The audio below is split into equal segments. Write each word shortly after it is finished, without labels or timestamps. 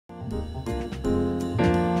Hi,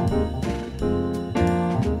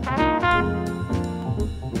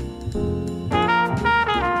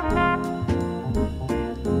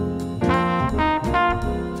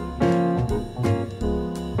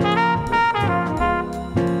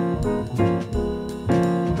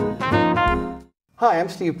 I'm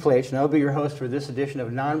Steve Plach, and I'll be your host for this edition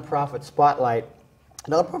of Nonprofit Spotlight.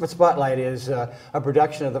 Nonprofit Spotlight is a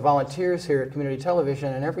production of the volunteers here at Community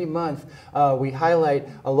Television, and every month we highlight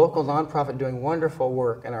a local nonprofit doing wonderful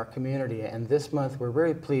work in our community. And this month we're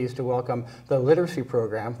very pleased to welcome the Literacy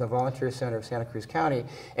Program from the Volunteer Center of Santa Cruz County.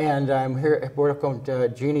 And I'm here at welcome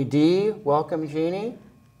Jeannie D. Welcome, Jeannie.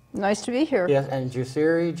 Nice to be here. Yes, and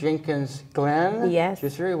Jasiri Jenkins Glenn. Yes.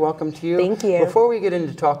 Jasiri, welcome to you. Thank you. Before we get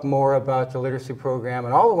into talk more about the literacy program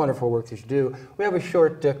and all the wonderful work that you do, we have a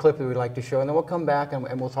short clip that we'd like to show, and then we'll come back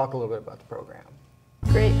and we'll talk a little bit about the program.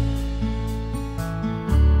 Great.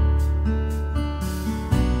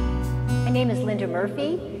 My name is Linda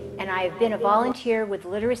Murphy, and I've been a volunteer with the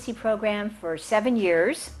literacy program for 7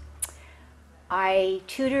 years. I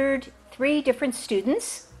tutored 3 different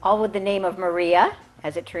students, all with the name of Maria,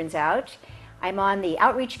 as it turns out. I'm on the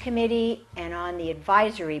outreach committee and on the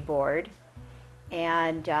advisory board,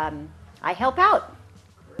 and I help out.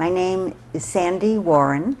 My name is Sandy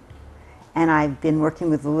Warren, and I've been working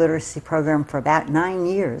with the literacy program for about 9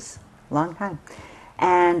 years, a long time.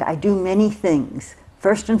 And I do many things.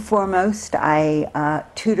 First and foremost, I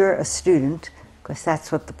tutor a student, because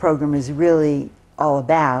that's what the program is really all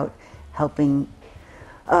about, helping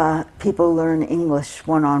people learn English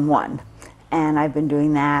one-on-one. And I've been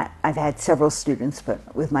doing that. I've had several students, but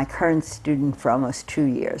with my current student for almost 2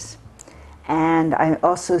 years. And I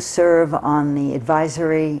also serve on the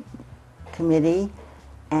advisory committee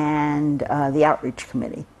and the outreach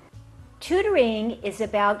committee. Tutoring is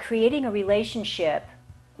about creating a relationship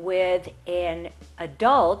with an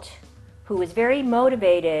adult who is very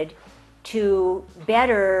motivated to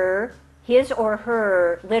better his or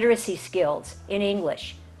her literacy skills in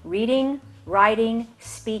English, reading, writing,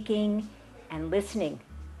 speaking, and listening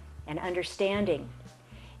and understanding.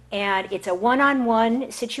 And it's a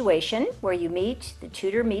one-on-one situation where you meet, the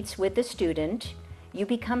tutor meets with the student, you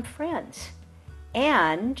become friends.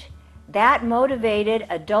 And that motivated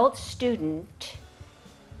adult student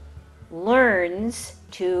learns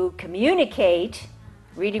to communicate,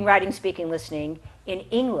 reading, writing, speaking, listening, in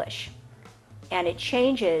English. And it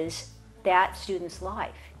changes that student's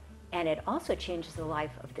life. And it also changes the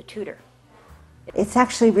life of the tutor. It's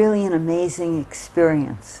actually really an amazing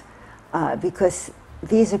experience because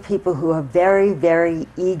these are people who are very, very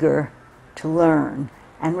eager to learn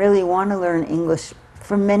and really want to learn English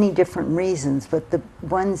for many different reasons, but the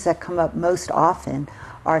ones that come up most often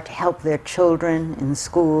are to help their children in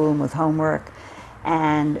school and with homework,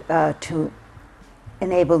 and to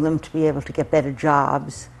enable them to be able to get better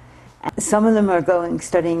jobs. Some of them are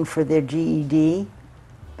studying for their GED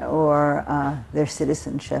or their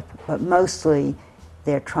citizenship, but mostly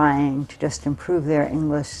they're trying to just improve their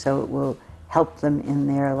English so it will help them in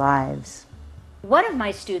their lives. One of my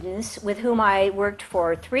students with whom I worked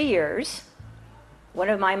for 3 years, one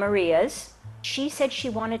of my Marias, she said she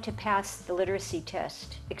wanted to pass the literacy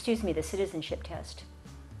test, the citizenship test.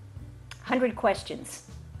 100 questions,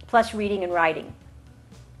 plus reading and writing.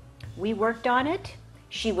 We worked on it.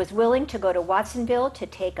 She was willing to go to Watsonville to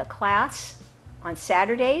take a class on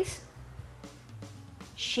Saturdays.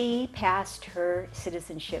 She passed her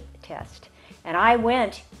citizenship test. And I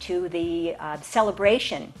went to the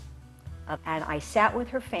celebration, and I sat with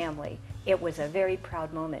her family. It was a very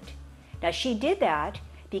proud moment. Now, she did that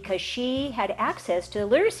because she had access to the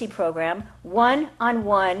literacy program,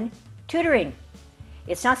 one-on-one tutoring.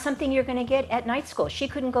 It's not something you're going to get at night school. She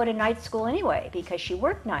couldn't go to night school anyway because she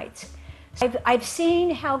worked nights. I've seen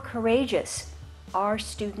how courageous our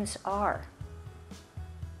students are,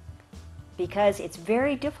 because it's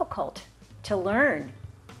very difficult to learn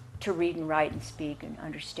to read and write and speak and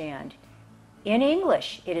understand. In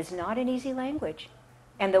English, it is not an easy language.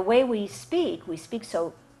 And the way we speak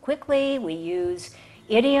so quickly, we use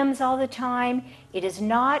idioms all the time. It is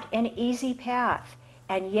not an easy path.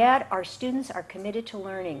 And yet our students are committed to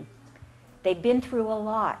learning. They've been through a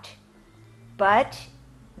lot, but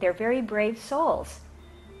they're very brave souls.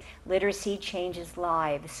 Literacy changes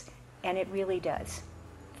lives, and it really does,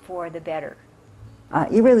 for the better.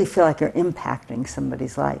 You really feel like you're impacting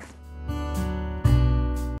somebody's life.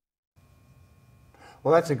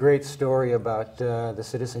 Well, that's a great story about the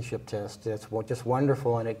citizenship test. It's just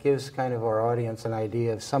wonderful, and it gives kind of our audience an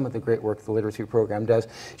idea of some of the great work the literacy program does.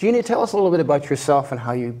 Jeannie, tell us a little bit about yourself and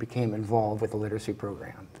how you became involved with the literacy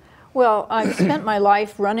program. Well, I've spent my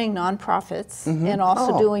life running nonprofits and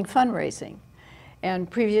also doing fundraising. And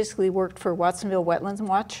previously worked for Watsonville Wetlands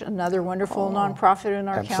Watch, another wonderful nonprofit in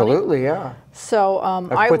our county. Absolutely, yeah. So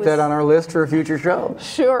I've put that on our list for a future show.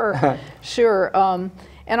 Sure, sure.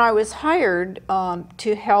 And I was hired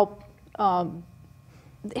to help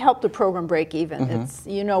the program break even. It's,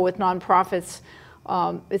 you know, with nonprofits,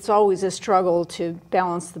 it's always a struggle to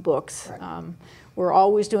balance the books. Right. We're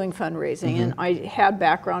always doing fundraising, and I had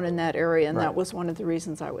background in that area, and that was one of the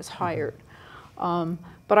reasons I was hired.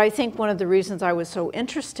 But I think one of the reasons I was so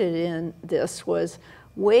interested in this was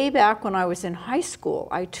way back when I was in high school,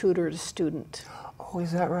 I tutored a student. Oh,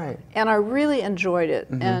 is that right? And I really enjoyed it.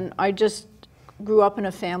 And I just grew up in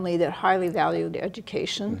a family that highly valued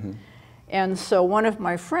education. And so one of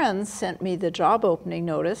my friends sent me the job opening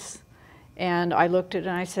notice, and I looked at it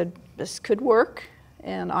and I said, this could work.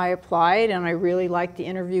 And I applied, and I really liked the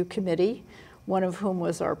interview committee, one of whom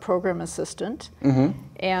was our program assistant.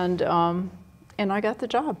 And I got the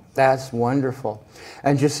job. That's wonderful.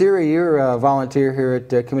 And Jasira, you're a volunteer here at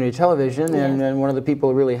Community Television, and one of the people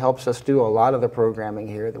who really helps us do a lot of the programming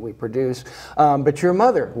here that we produce. But your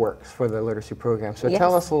mother works for the literacy program. So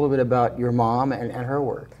tell us a little bit about your mom and her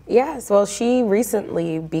work. Yes, well, she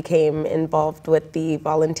recently became involved with the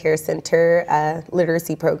Volunteer Center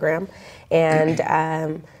literacy program,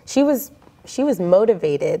 and she was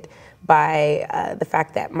motivated by the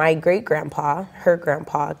fact that my great-grandpa, her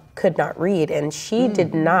grandpa, could not read, and she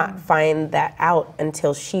did not find that out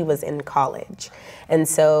until she was in college. And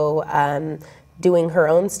so doing her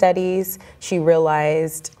own studies, she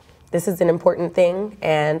realized this is an important thing,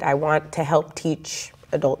 and I want to help teach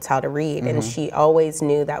adults how to read, and she always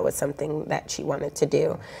knew that was something that she wanted to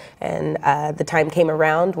do. And the time came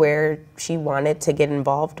around where she wanted to get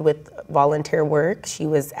involved with volunteer work. She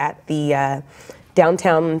was at the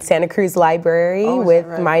downtown Santa Cruz library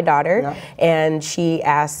with my daughter, and she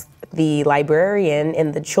asked the librarian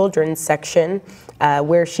in the children's section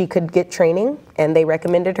where she could get training, and they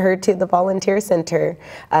recommended her to the Volunteer Center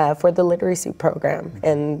for the literacy program,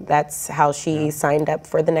 and that's how she signed up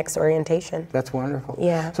for the next orientation. That's wonderful.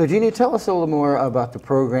 Yeah. So Jeannie, tell us a little more about the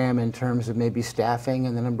program in terms of maybe staffing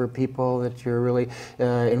and the number of people that you're really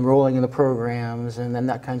enrolling in the programs and then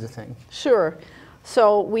that kinds of thing. Sure.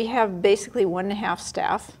 So we have basically 1.5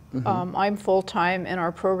 staff. I'm full-time, and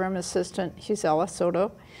our program assistant, Gisela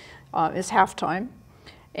Soto, is half-time.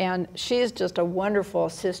 And she is just a wonderful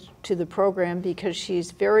assist to the program because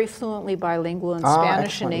she's very fluently bilingual in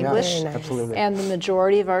Spanish and English. Yes, absolutely. And the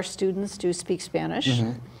majority of our students do speak Spanish.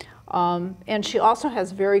 And she also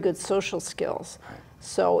has very good social skills.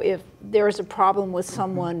 So if there's a problem with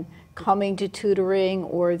someone coming to tutoring,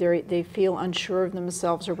 or they feel unsure of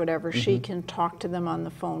themselves or whatever, she can talk to them on the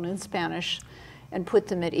phone in Spanish and put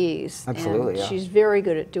them at ease. Absolutely, and she's very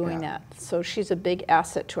good at doing that. So she's a big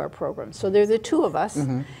asset to our program. So they're the two of us.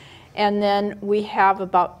 And then we have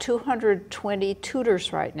about 220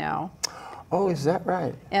 tutors right now. Oh, is that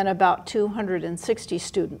right? And about 260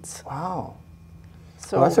 students. Wow.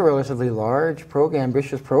 So well, that's a relatively large program,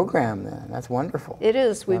 ambitious program then. That's wonderful. It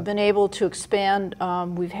is. We've been able to expand.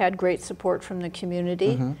 We've had great support from the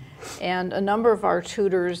community. And a number of our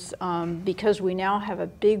tutors, because we now have a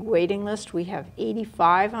big waiting list, we have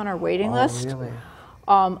 85 on our waiting list. Really?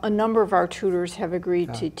 A number of our tutors have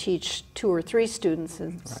agreed to teach 2 or 3 students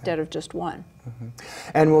instead of just 1.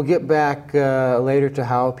 And we'll get back later to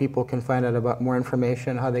how people can find out about more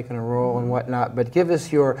information, how they can enroll and whatnot. But give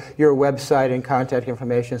us your website and contact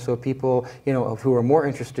information so people, you know, who are more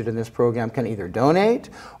interested in this program can either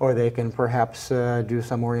donate or they can perhaps do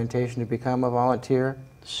some orientation to become a volunteer.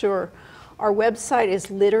 Sure. Our website is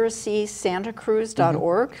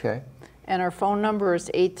literacysantacruz.org. Okay. And our phone number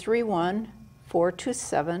is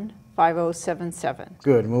 831-427-5077.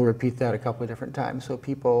 Good, and we'll repeat that a couple of different times. So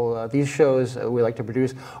people, these shows we like to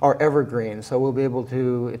produce are evergreen, so we'll be able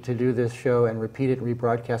to do this show and repeat it and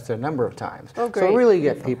rebroadcast it a number of times. Oh, great. So really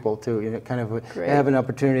get people to kind of have an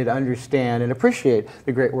opportunity to understand and appreciate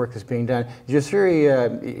the great work that's being done.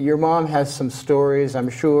 Jasiri, your mom has some stories, I'm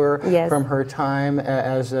sure, from her time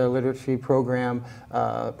as a literacy program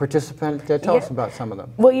participant. Tell us about some of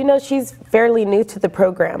them. Well, you know, she's fairly new to the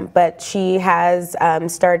program, but she has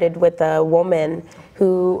started with a woman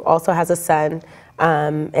who also has a son,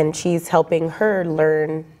 and she's helping her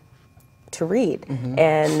learn to read.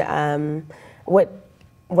 And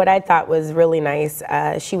what I thought was really nice,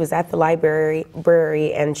 she was at the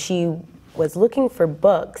library and she was looking for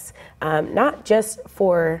books, not just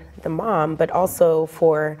for the mom, but also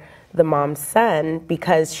for the mom's son,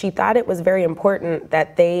 because she thought it was very important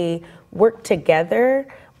that they work together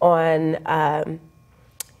on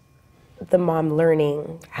the mom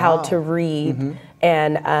learning how to read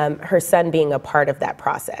and her son being a part of that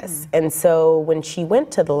process. And so when she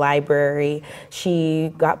went to the library,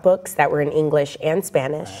 she got books that were in English and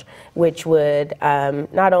Spanish, which would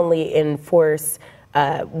not only enforce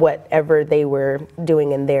whatever they were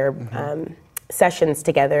doing in their sessions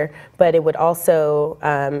together, but it would also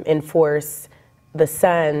enforce the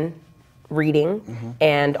son reading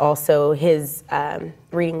and also his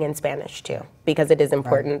reading in Spanish too, because it is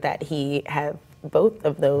important that he have both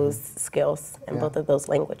of those skills and both of those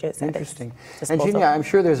languages. Interesting. And Jeannie, I'm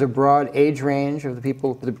sure there's a broad age range of the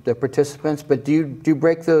people, the participants, but do you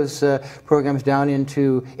break those programs down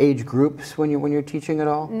into age groups when you're teaching at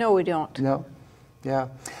all? No, we don't. No? Yeah.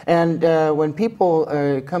 And when people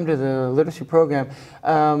come to the literacy program,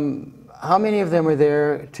 how many of them are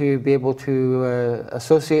there to be able to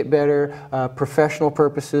associate better, professional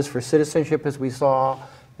purposes, for citizenship, as we saw?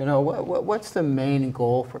 You know, what's the main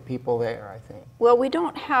goal for people there, I think? Well, we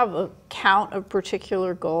don't have a count of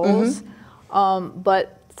particular goals,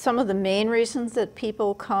 but some of the main reasons that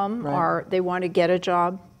people come are they want to get a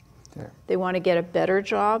job, they want to get a better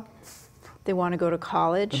job, they want to go to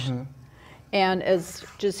college, and as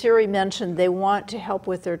Jasiri mentioned, they want to help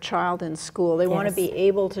with their child in school. They want to be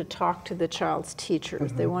able to talk to the child's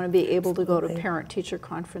teachers. They want to be able to go to parent-teacher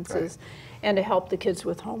conferences and to help the kids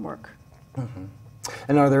with homework.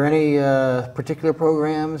 And are there any particular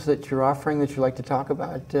programs that you're offering that you'd like to talk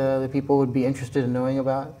about that people would be interested in knowing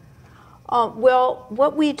about? Well,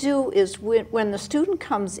 what we do is when the student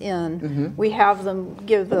comes in, we have them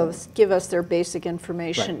give us their basic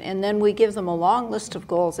information, and then we give them a long list of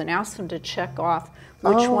goals and ask them to check off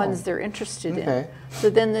which ones they're interested in. So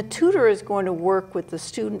then the tutor is going to work with the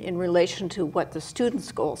student in relation to what the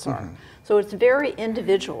student's goals are. So it's very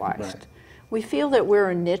individualized. We feel that we're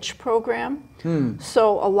a niche program,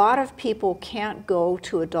 so a lot of people can't go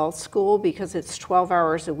to adult school because it's 12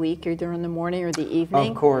 hours a week, either in the morning or the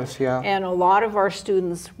evening. Of course, yeah. And a lot of our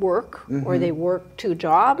students work, or they work 2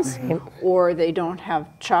 jobs, or they don't have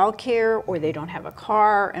childcare, or they don't have a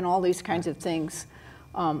car, and all these kinds of things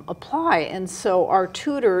apply. And so our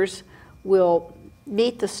tutors will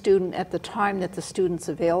meet the student at the time that the student's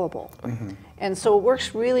available. And so it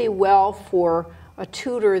works really well for a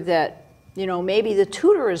tutor that, you know, maybe the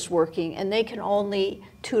tutor is working and they can only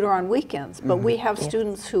tutor on weekends, but we have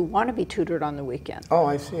students who want to be tutored on the weekend. Oh,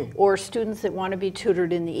 I see. Or students that want to be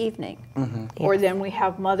tutored in the evening. Or then we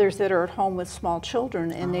have mothers that are at home with small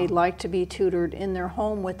children and they'd like to be tutored in their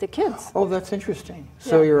home with the kids. Oh, that's interesting.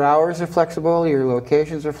 So your hours are flexible, your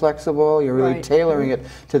locations are flexible, you're really tailoring it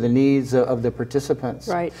to the needs of the participants.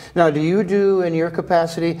 Right. Now, do you do, in your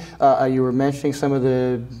capacity, you were mentioning some of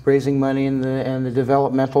the raising money and the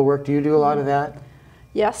developmental work, do you do a lot of that?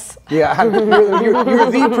 Yes. Yeah,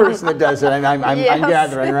 you're the person that does it. I'm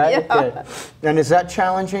gathering, right? Yeah. Okay. And is that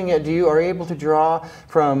challenging? Are you able to draw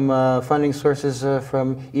from funding sources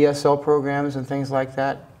from ESL programs and things like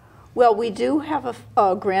that? Well, we do have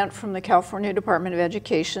a grant from the California Department of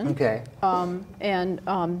Education. Okay.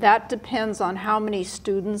 That depends on how many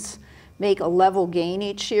students make a level gain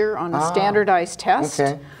each year on a standardized test.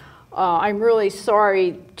 Okay. I'm really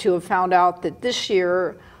sorry to have found out that this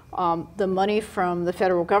year the money from the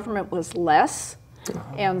federal government was less,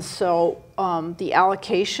 and so the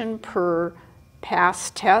allocation per pass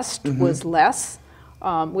test was less,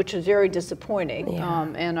 which is very disappointing.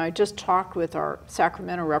 And I just talked with our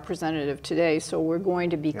Sacramento representative today, so we're going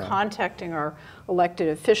to be contacting our elected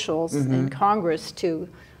officials in Congress to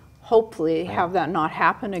hopefully have that not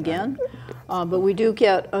happen again. But we do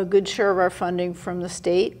get a good share of our funding from the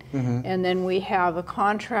state, and then we have a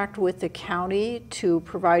contract with the county to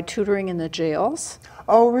provide tutoring in the jails.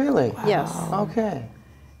 Oh, really? Yes. Okay.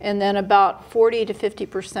 And then about 40 to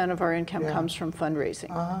 50% of our income comes from fundraising.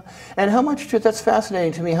 And how much, that's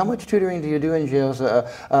fascinating to me, how much tutoring do you do in jails?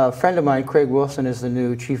 A friend of mine, Craig Wilson, is the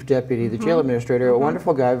new chief deputy, the jail administrator, a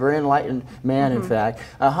wonderful guy, very enlightened man, in fact.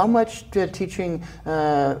 How much teaching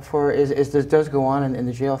does go on in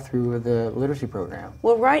the jail through the literacy program?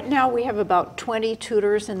 Well, right now we have about 20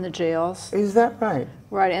 tutors in the jails. Is that right?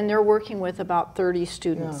 Right, and they're working with about 30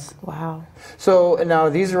 students. Wow. So now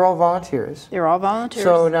these are all volunteers? They're all volunteers.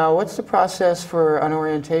 So now what's the process for an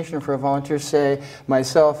orientation for a volunteer? Say,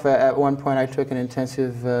 myself, at one point I took an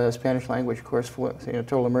intensive Spanish language course,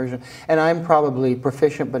 total immersion, and I'm probably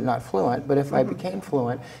proficient but not fluent, but if I became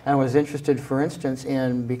fluent and was interested, for instance,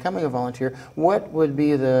 in becoming a volunteer, what would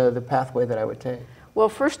be the pathway that I would take? Well,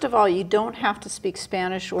 first of all, you don't have to speak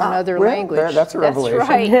Spanish or another well, language. That's a revelation. That's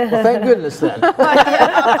right. Well, thank goodness then.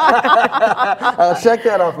 I'll check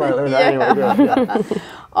that off my list. Anyway, good.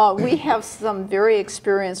 We have some very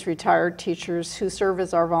experienced retired teachers who serve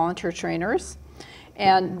as our volunteer trainers,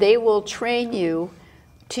 and they will train you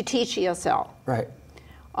to teach ESL. Right.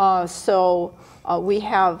 We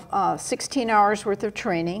have 16 hours worth of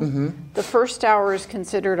training. The first hour is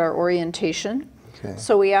considered our orientation. Okay.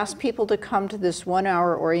 So we ask people to come to this 1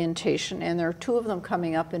 hour orientation, and there are 2 of them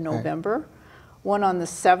coming up in November. One on the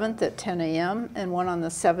 7th at 10 a.m. and one on the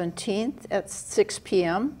 17th at 6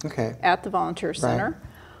 p.m. At the Volunteer Center.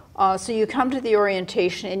 So you come to the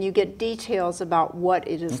orientation and you get details about what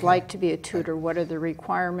it is like to be a tutor, what are the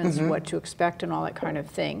requirements, what to expect, and all that kind of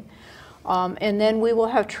thing. And then we will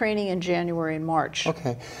have training in January and March.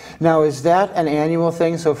 Okay. Now, is that an annual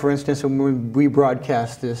thing? So, for instance, when we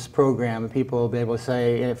broadcast this program, people will be able to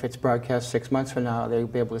say, if it's broadcast 6 months from now, they'll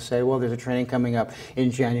be able to say, well, there's a training coming up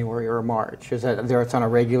in January or March. Is that there? It's on a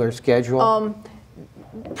regular schedule?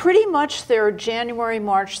 Pretty much they're January,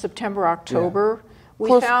 March, September, October. We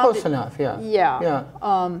close enough, yeah.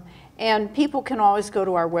 Yeah. And people can always go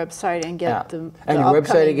to our website and get the And your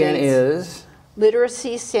website again dates. is?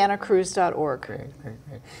 LiteracySantaCruz.org. Great.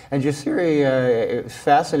 And just it's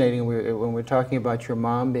fascinating when we're talking about your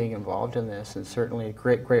mom being involved in this, and certainly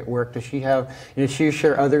great work. Does she have? Does she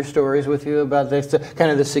share other stories with you about this, kind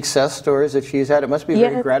of the success stories that she's had? It must be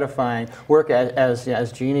very gratifying work as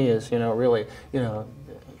Jeannie is, really,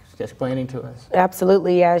 explaining to us.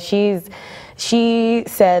 Absolutely, yeah. She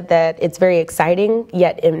said that it's very exciting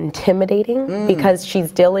yet intimidating because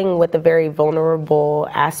she's dealing with a very vulnerable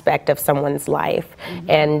aspect of someone's life,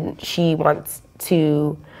 and she wants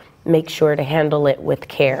to make sure to handle it with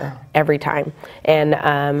care every time.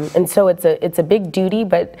 And so it's a big duty,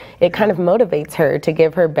 but it kind of motivates her to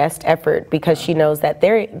give her best effort because she knows that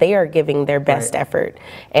they are giving their best effort,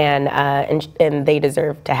 and they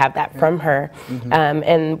deserve to have that from her.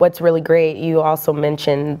 And what's really great, you also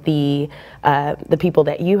mentioned the people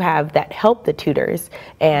that you have that help the tutors,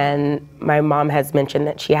 and my mom has mentioned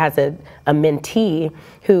that she has a mentee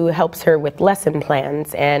who helps her with lesson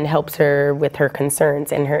plans and helps her with her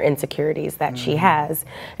concerns and her insecurities that she has.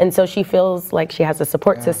 And so she feels like she has a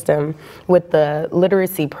support system with the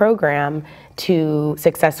literacy program to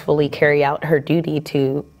successfully carry out her duty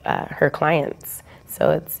to her clients.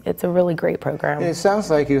 So it's a really great program. And it sounds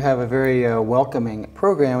like you have a very welcoming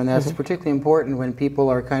program, and that's particularly important when people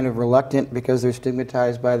are kind of reluctant because they're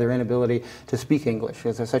stigmatized by their inability to speak English.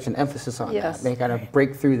 There's such an emphasis on that. They kind of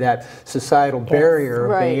break through that societal barrier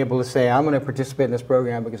of being able to say, I'm going to participate in this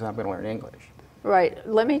program because I'm going to learn English. Right.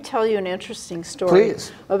 Let me tell you an interesting story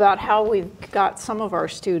about how we've got some of our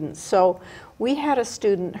students. So we had a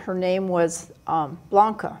student, her name was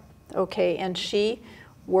Blanca, and she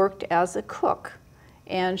worked as a cook.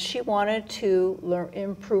 And she wanted to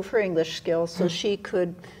improve her English skills so she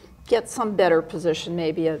could get some better position,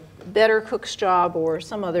 maybe a better cook's job or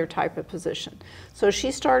some other type of position. So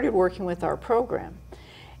she started working with our program.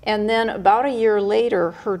 And then about a year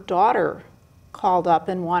later, her daughter called up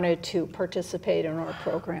and wanted to participate in our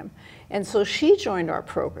program. And so she joined our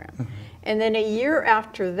program. And then a year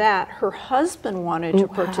after that, her husband wanted to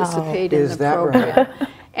participate in the program.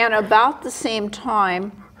 And about the same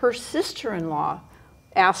time, her sister-in-law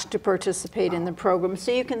asked to participate in the program.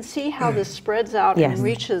 So you can see how this spreads out and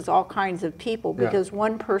reaches all kinds of people because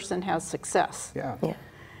one person has success.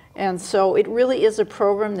 And so it really is a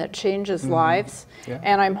program that changes lives.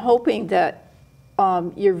 And I'm hoping that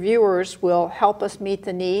your viewers will help us meet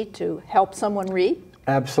the need to help someone read.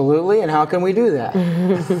 Absolutely, and how can we do that?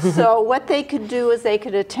 So what they could do is they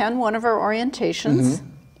could attend one of our orientations,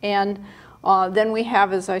 and then we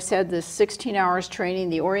have, as I said, this 16 hours training.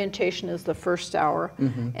 The orientation is the first hour,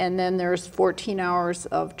 and then there's 14 hours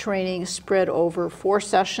of training spread over 4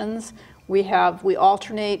 sessions. We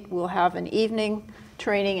alternate. We'll have an evening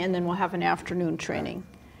training, and then we'll have an afternoon training.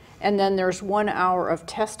 And then there's 1 hour of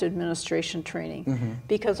test administration training,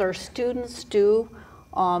 because our students do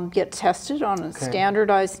get tested on a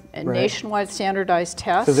standardized, nationwide standardized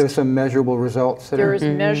test. So there's some measurable results. There's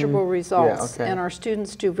measurable results, and our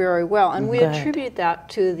students do very well. And we attribute that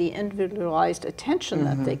to the individualized attention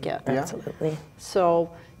that they get. Absolutely.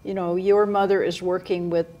 So, your mother is working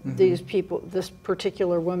with these people, this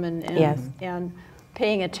particular woman, and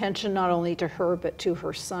paying attention not only to her, but to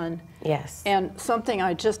her son. Yes. And something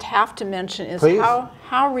I just have to mention is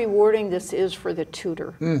how rewarding this is for the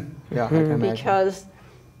tutor. Yeah, I can imagine. Because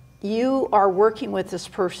you are working with this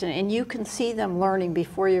person and you can see them learning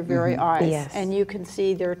before your very eyes. And you can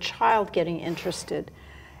see their child getting interested.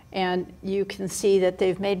 and you can see that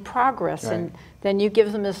they've made progress. Right. And then you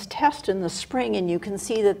give them this test in the spring, and you can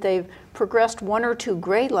see that they've progressed 1 or 2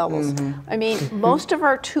 grade levels. I mean, most of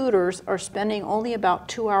our tutors are spending only about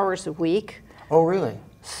 2 hours a week. Oh, really?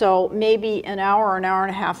 So maybe an hour and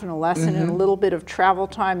a half in a lesson, and a little bit of travel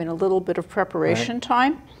time and a little bit of preparation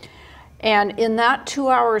time. And in that 2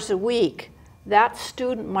 hours a week, that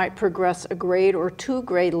student might progress a grade or 2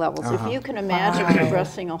 grade levels. If you can imagine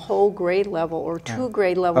progressing a whole grade level or 2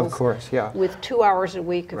 grade levels Of course, yeah. with 2 hours a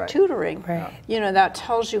week of tutoring, Right. you know, that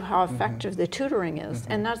tells you how effective the tutoring is.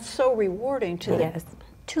 And that's so rewarding to the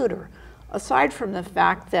tutor. Aside from the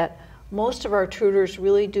fact that most of our tutors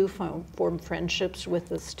really do form friendships with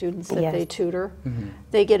the students that they tutor.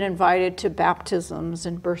 They get invited to baptisms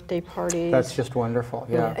and birthday parties. That's just wonderful,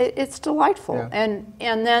 yeah. It's delightful. Yeah.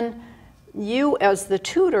 And then you as the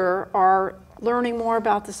tutor are learning more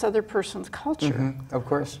about this other person's culture. Of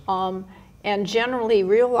course. And generally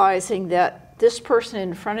realizing that this person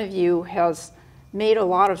in front of you has made a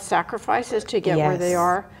lot of sacrifices to get where they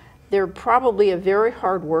are. They're probably a very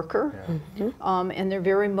hard worker, and they're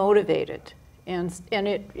very motivated. And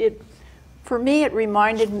it for me, it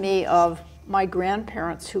reminded me of my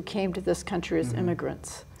grandparents who came to this country as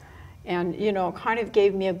immigrants. And, you know, kind of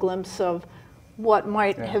gave me a glimpse of what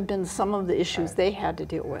might have been some of the issues they had to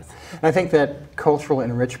deal with. And I think that cultural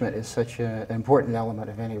enrichment is such an important element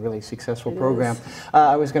of any really successful program.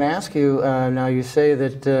 I was going to ask you, now you say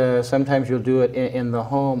that sometimes you'll do it in the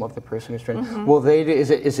home of the person who's training. Will they do,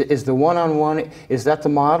 is the one-on-one, is that the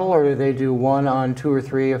model, or do they do 1 on 2 or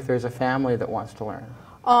 3 if there's a family that wants to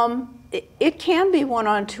learn? It can be 1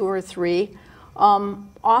 on 2 or 3.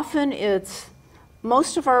 Often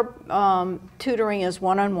most of our tutoring is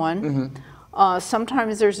one-on-one.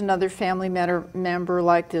 Sometimes there's another family member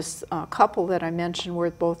like this couple that I mentioned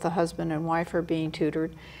where both the husband and wife are being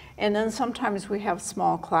tutored. And then sometimes we have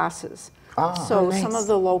small classes. So some of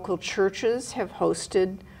the local churches have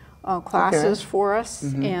hosted classes for us.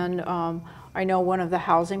 And I know one of the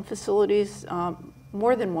housing facilities,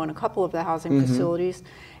 more than one, a couple of the housing facilities.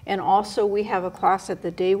 And also we have a class at the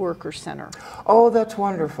Day Worker Center. Oh, that's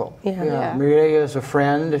wonderful. Yeah. Maria is a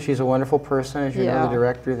friend. She's a wonderful person, as you know, the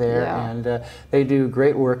director there. And they do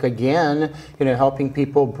great work, again, you know, helping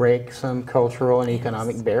people break some cultural and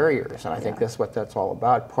economic barriers. And I think that's what that's all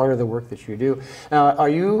about, part of the work that you do. Now, are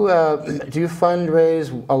you, do you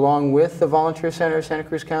fundraise along with the Volunteer Center of Santa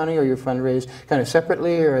Cruz County, or you fundraise kind of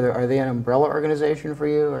separately, or are they an umbrella organization for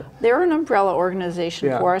you? Or? They're an umbrella organization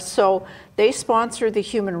for us. So they sponsor the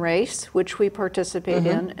Human Race, which we participate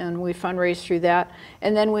in, and we fundraise through that.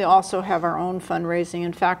 And then we also have our own fundraising.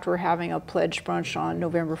 In fact, we're having a pledge brunch on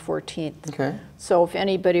November 14th. Okay. So if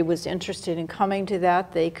anybody was interested in coming to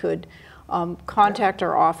that, they could contact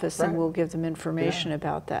our office and we'll give them information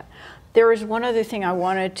about that. There is one other thing I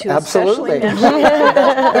wanted to especially mention.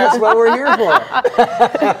 That's what we're here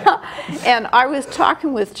for. And I was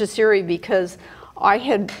talking with Jasiri because I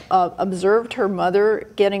had observed her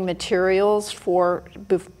mother getting materials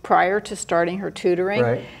prior to starting her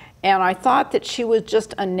tutoring, and I thought that she was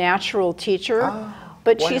just a natural teacher,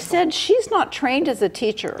 but she said she's not trained as a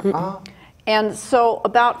teacher. And so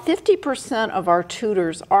about 50% of our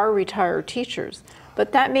tutors are retired teachers,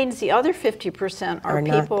 but that means the other 50% are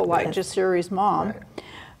people like Jasiri's mom,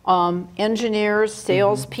 engineers,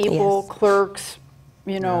 salespeople, clerks,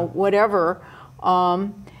 you know, whatever,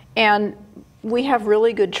 and we have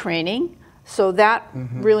really good training, so that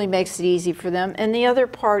really makes it easy for them. And the other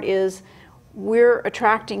part is we're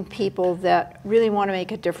attracting people that really want to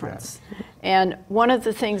make a difference. And one of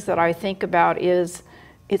the things that I think about is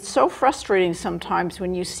it's so frustrating sometimes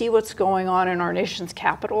when you see what's going on in our nation's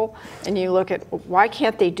capital and you look at why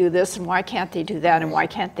can't they do this and why can't they do that and why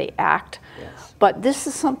can't they act? But this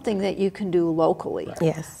is something that you can do locally.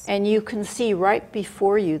 And you can see right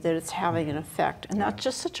before you that it's having an effect. And that's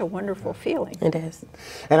just such a wonderful feeling. It is.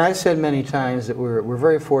 And I've said many times that we're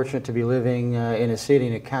very fortunate to be living in a city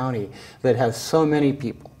and a county that has so many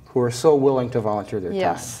people who are so willing to volunteer their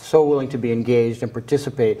time, so willing to be engaged and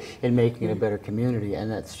participate in making it a better community.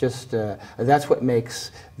 And that's just, that's what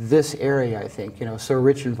makes this area, I think, you know, so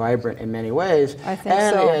rich and vibrant in many ways. I think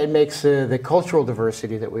and so. It makes the cultural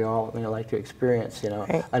diversity that we all like to experience, you know,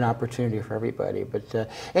 an opportunity for everybody. But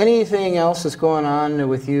anything else that's going on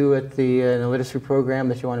with you at the literacy program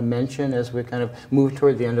that you want to mention as we kind of move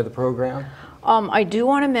toward the end of the program? I do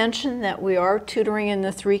want to mention that we are tutoring in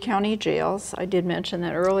the 3 county jails. I did mention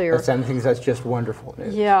that earlier. That's just wonderful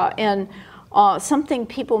news. Yeah, and something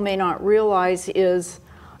people may not realize is,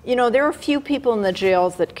 you know, there are a few people in the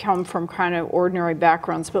jails that come from kind of ordinary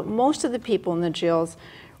backgrounds, but most of the people in the jails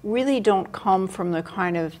really don't come from the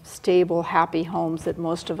kind of stable, happy homes that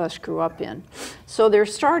most of us grew up in. So they're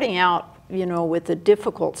starting out, you know, with a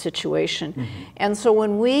difficult situation. And so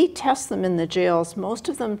when we test them in the jails, most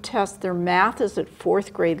of them test, their math is at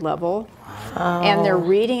 4th grade level, and their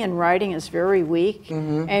reading and writing is very weak.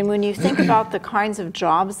 And when you think about the kinds of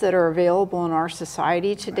jobs that are available in our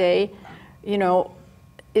society today, you know,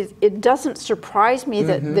 it doesn't surprise me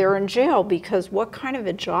that they're in jail, because what kind of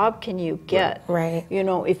a job can you get? Right. You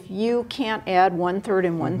know, if you can't add 1/3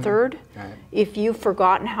 and 1/3, if you've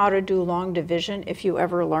forgotten how to do long division, if you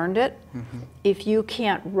ever learned it, if you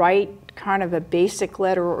can't write kind of a basic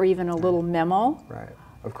letter or even a little memo. Right,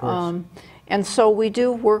 of course. And so we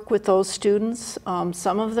do work with those students.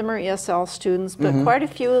 Some of them are ESL students, but quite a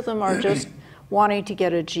few of them are just wanting to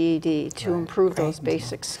get a GED to improve those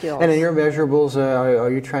basic skills. And in your measurables, are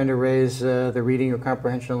you trying to raise the reading or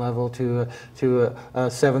comprehension level to a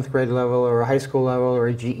 7th grade level or a high school level or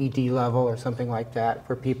a GED level or something like that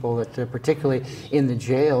for people that, particularly in the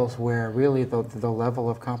jails, where really the level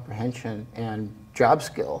of comprehension and job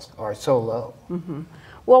skills are so low?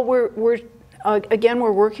 Well, again,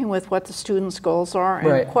 we're working with what the students' goals are,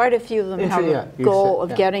 and quite a few of them have a goal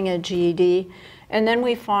of getting a GED. And then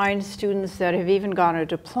we find students that have even gotten a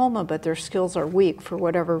diploma, but their skills are weak for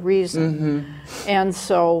whatever reason. And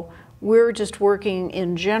so we're just working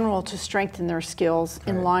in general to strengthen their skills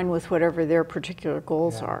in line with whatever their particular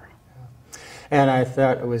goals are. And I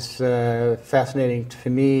thought it was fascinating to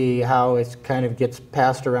me how it kind of gets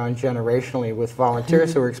passed around generationally with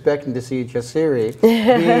volunteers. So we're expecting to see Jasiri being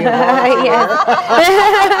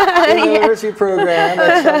in the literacy program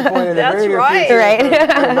at some point in the very near future.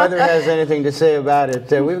 If her mother has anything to say about it.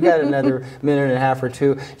 We've got another minute and a half or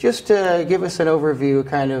two. Just give us an overview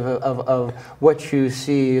kind of what you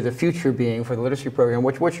see the future being for the literacy program.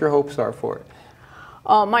 What your hopes are for it?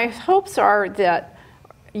 My hopes are that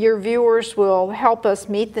your viewers will help us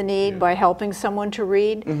meet the need by helping someone to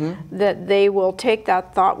read, that they will take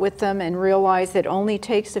that thought with them and realize it only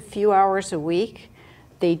takes a few hours a week.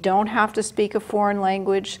 They don't have to speak a foreign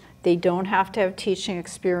language. They don't have to have teaching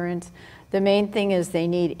experience. The main thing is they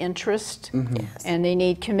need interest and they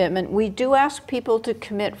need commitment. We do ask people to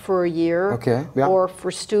commit for a year or for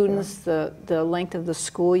students the length of the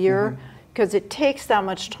school year, because it takes that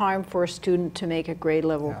much time for a student to make a grade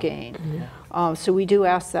level gain. So we do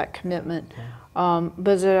ask that commitment.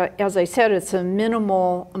 But as I said, it's a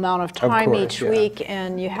minimal amount of time each week,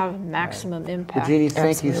 and you have maximum impact. Jeannie,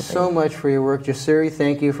 thank you so much for your work. Jasiri,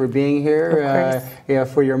 thank you for being here.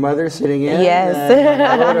 For your mother sitting in.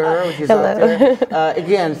 Hello to her when she's out there.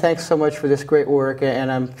 Again, thanks so much for this great work, and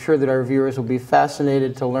I'm sure that our viewers will be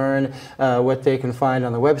fascinated to learn what they can find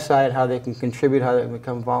on the website, how they can contribute, how they can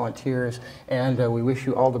become volunteers, and we wish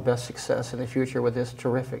you all the best success in the future with this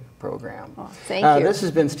terrific program. Thank you. This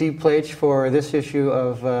has been Steve Plage for this issue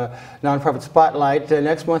of Nonprofit Spotlight.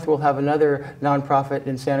 Next month we'll have another nonprofit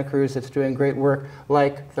in Santa Cruz that's doing great work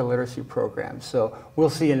like the literacy program. So we'll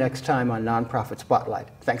see you next time on Nonprofit Spotlight.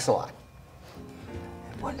 Thanks a lot.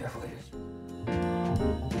 Wonderful.